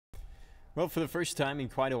Well, for the first time in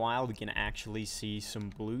quite a while, we can actually see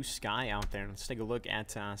some blue sky out there. Let's take a look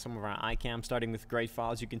at some of our iCam, starting with Great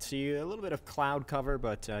Falls. You can see a little bit of cloud cover,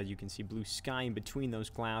 but you can see blue sky in between those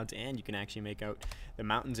clouds, and you can actually make out the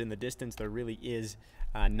mountains in the distance. There really is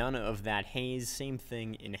none of that haze. Same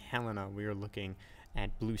thing in Helena. We are looking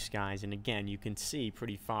at blue skies, and again, you can see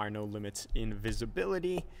pretty far, no limits in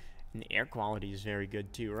visibility. And the air quality is very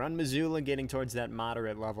good too. We're on Missoula, getting towards that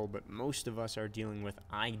moderate level, but most of us are dealing with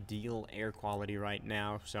ideal air quality right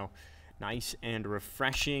now. So nice and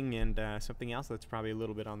refreshing. And something else that's probably a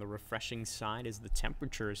little bit on the refreshing side is the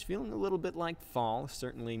temperature is feeling a little bit like fall.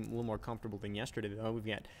 Certainly a little more comfortable than yesterday, though. We've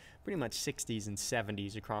got pretty much 60s and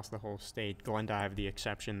 70s across the whole state. Glendive the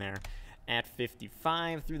exception there at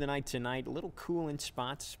 55 through the night tonight. A little cool in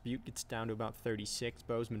spots. Butte gets down to about 36,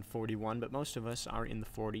 Bozeman 41, but most of us are in the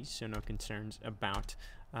 40s, so no concerns about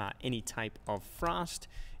any type of frost.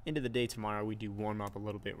 Into the day tomorrow, we do warm up a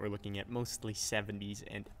little bit. We're looking at mostly 70s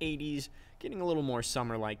and 80s, getting a little more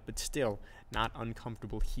summer-like, but still not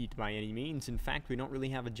uncomfortable heat by any means. In fact, we don't really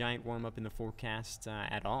have a giant warm up in the forecast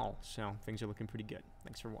at all, so things are looking pretty good.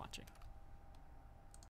 Thanks for watching.